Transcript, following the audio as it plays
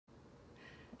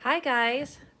Hi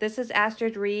guys, this is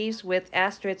Astrid Reeves with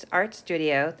Astrid's Art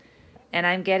Studio, and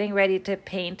I'm getting ready to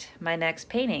paint my next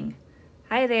painting.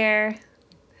 Hi there.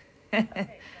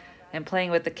 I'm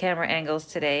playing with the camera angles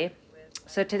today.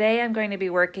 So today I'm going to be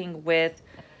working with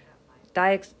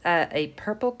a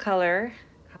purple color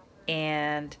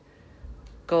and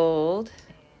gold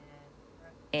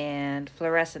and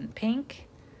fluorescent pink,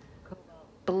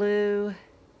 blue,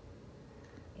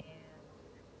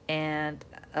 and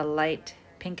a light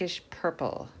pinkish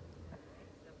purple.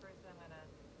 So first I'm going to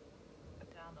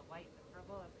put down the white and the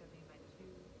purple. That's going to be my two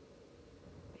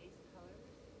base colors.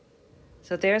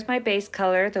 So there's my base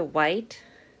color, the white.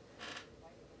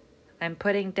 I'm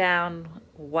putting down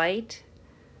white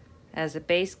as a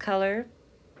base color.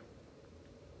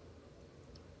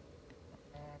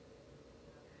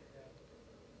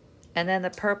 And then the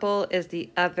purple is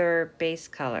the other base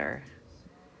color.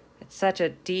 It's such a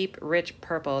deep, rich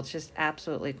purple. It's just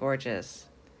absolutely gorgeous.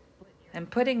 I'm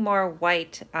putting more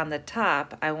white on the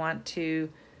top. I want to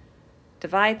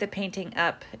divide the painting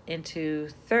up into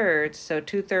thirds, so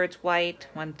 2/3 white,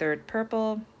 1/3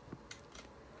 purple,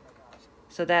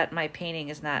 so that my painting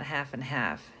is not half and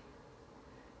half.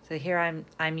 So here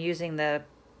I'm using the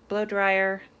blow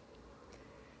dryer,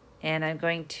 and I'm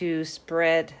going to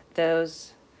spread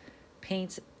those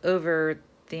paints over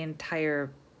the entire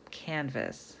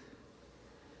canvas.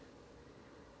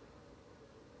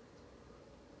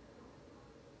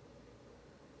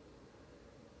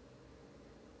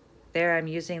 There I'm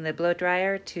using the blow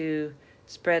dryer to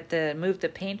move the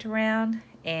paint around,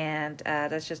 and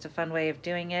that's just a fun way of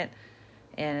doing it,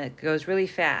 and it goes really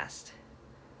fast.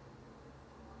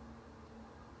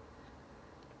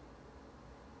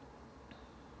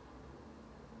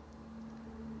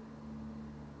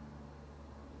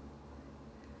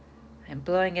 I'm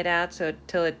blowing it out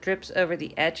till it drips over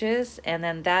the edges, and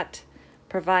then that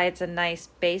provides a nice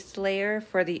base layer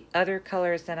for the other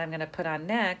colors that I'm going to put on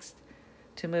next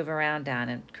to move around on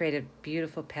and create a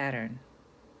beautiful pattern.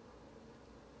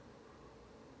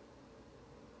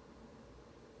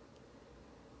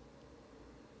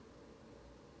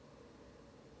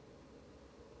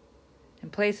 In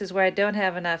places where I don't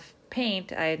have enough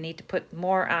paint, I need to put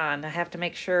more on. I have to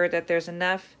make sure that there's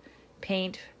enough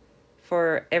paint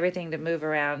for everything to move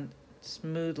around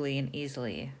smoothly and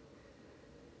easily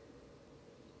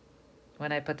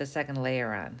when I put the second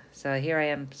layer on. So here I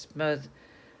am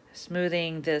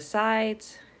smoothing the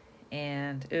sides,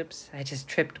 and oops, I just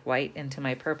tripped white into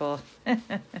my purple.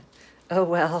 Oh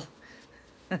well.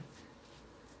 I'm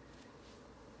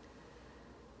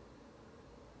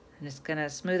just gonna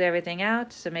smooth everything out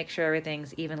to make sure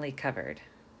everything's evenly covered.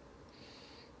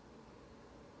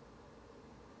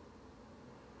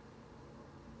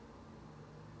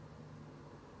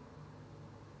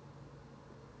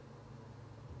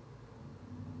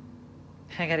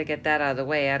 I gotta get that out of the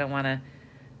way. I don't want to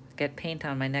get paint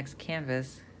on my next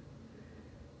canvas.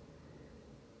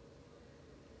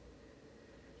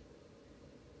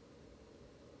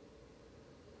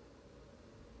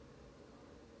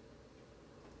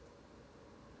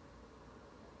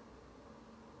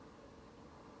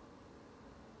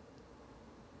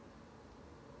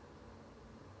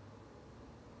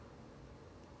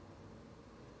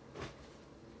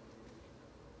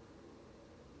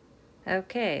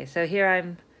 Okay, so here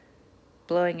I'm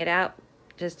blowing it out,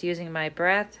 just using my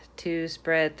breath to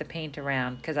spread the paint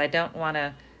around, because I don't want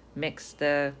to mix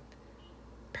the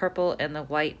purple and the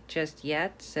white just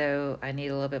yet, so I need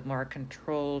a little bit more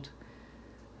controlled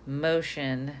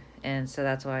motion, and so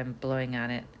that's why I'm blowing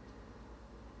on it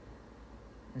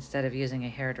instead of using a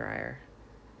hairdryer.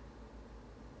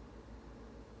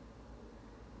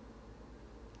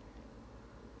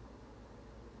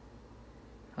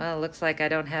 Well, it looks like I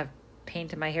don't have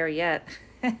paint in my hair yet.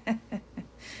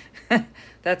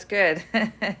 That's good.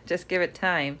 Just give it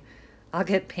time. I'll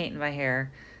get paint in my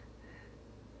hair.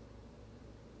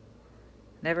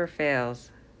 Never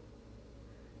fails.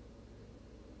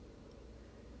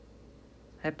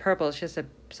 That purple is just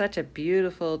such a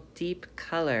beautiful, deep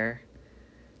color.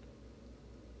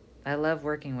 I love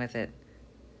working with it.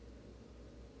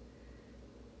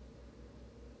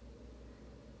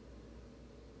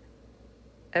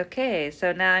 Okay,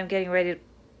 so now I'm getting ready to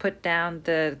put down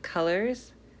the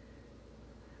colors.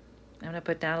 I'm going to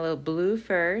put down a little blue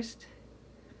first.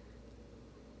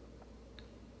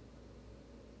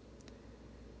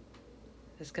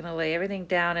 Just going to lay everything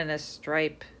down in a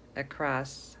stripe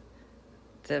across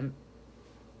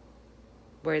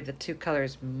where the two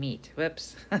colors meet.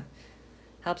 Whoops.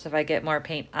 Helps if I get more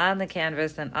paint on the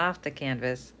canvas than off the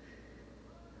canvas.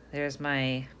 There's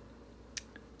my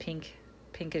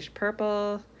pinkish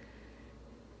purple.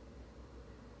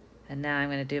 And now I'm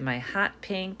going to do my hot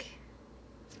pink.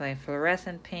 It's my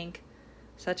fluorescent pink.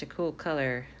 Such a cool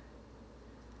color.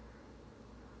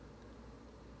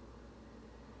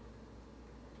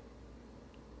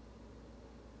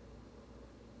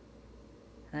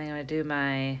 And I'm going to do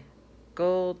my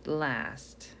gold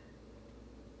last.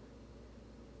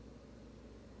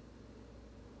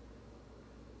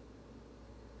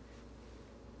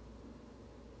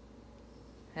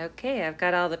 Okay, I've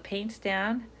got all the paints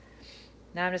down.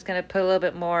 Now I'm just going to put a little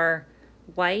bit more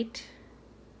white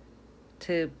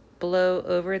to blow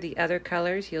over the other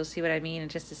colors. You'll see what I mean in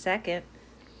just a second.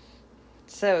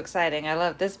 It's so exciting. I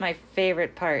love this. Is my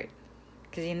favorite part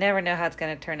because you never know how it's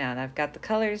going to turn out. I've got the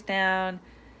colors down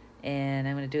and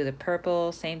I'm going to do the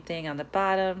purple, same thing on the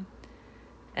bottom.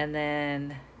 And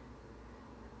then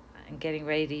I'm getting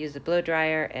ready to use the blow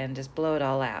dryer and just blow it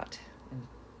all out.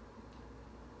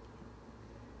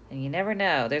 And you never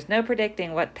know. There's no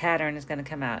predicting what pattern is going to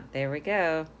come out. There we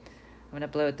go. I'm going to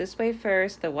blow it this way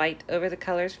first, the white over the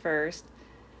colors first,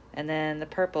 and then the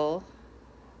purple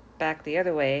back the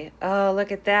other way. Oh,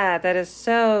 look at that. That is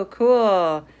so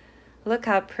cool. Look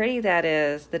how pretty that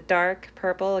is. The dark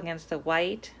purple against the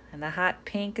white, and the hot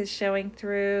pink is showing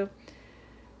through.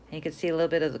 And you can see a little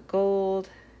bit of the gold.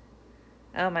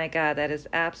 Oh my God, that is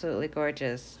absolutely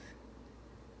gorgeous.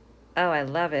 Oh, I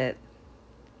love it.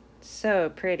 So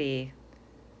pretty.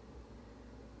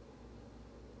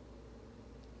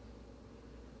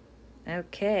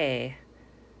 Okay,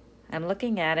 I'm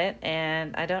looking at it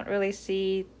and I don't really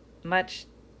see much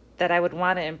that I would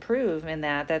want to improve in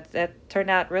that. That turned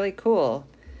out really cool.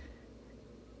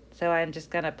 So I'm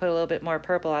just gonna put a little bit more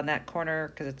purple on that corner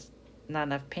because it's not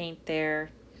enough paint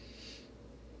there.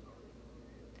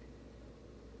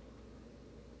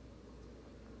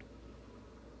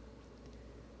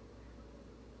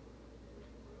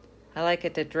 I like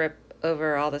it to drip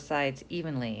over all the sides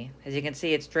evenly. As you can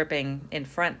see, it's dripping in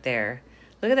front there.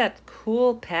 Look at that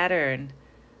cool pattern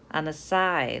on the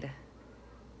side.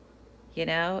 You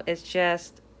know, it's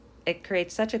just, it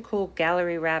creates such a cool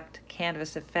gallery wrapped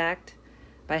canvas effect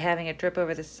by having it drip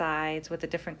over the sides with the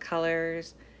different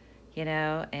colors, you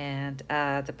know, and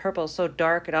the purple is so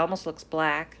dark it almost looks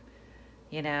black.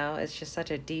 You know, it's just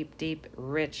such a deep, deep,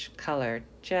 rich color.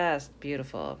 Just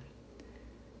beautiful.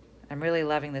 I'm really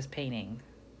loving this painting.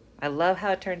 I love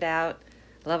how it turned out.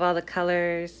 Love all the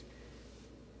colors,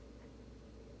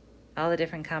 all the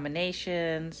different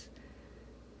combinations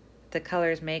the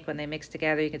colors make when they mix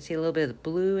together. You can see a little bit of the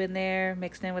blue in there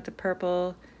mixed in with the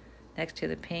purple next to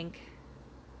the pink.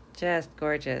 Just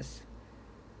gorgeous.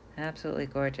 Absolutely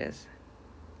gorgeous.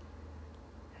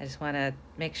 I just want to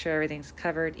make sure everything's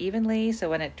covered evenly so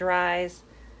when it dries,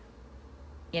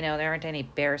 you know, there aren't any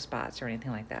bare spots or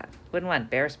anything like that. Wouldn't want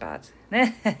bare spots.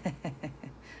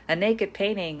 A naked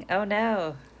painting. Oh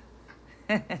no.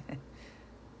 And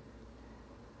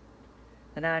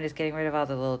now I'm just getting rid of all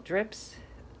the little drips.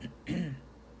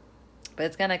 But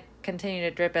it's going to continue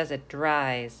to drip as it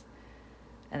dries.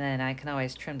 And then I can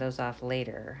always trim those off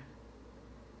later.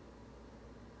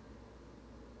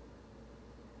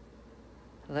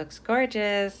 Looks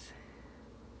gorgeous.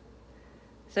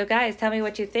 So guys, tell me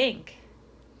what you think.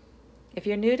 If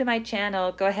you're new to my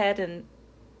channel, go ahead and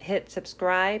hit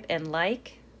subscribe and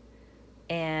like,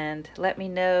 and let me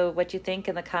know what you think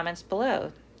in the comments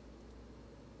below.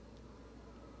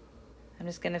 I'm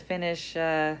just going to finish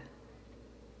doing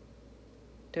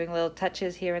little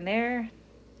touches here and there,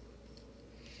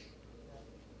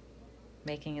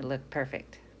 making it look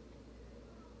perfect.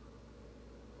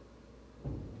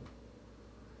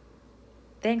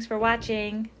 Thanks for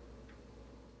watching.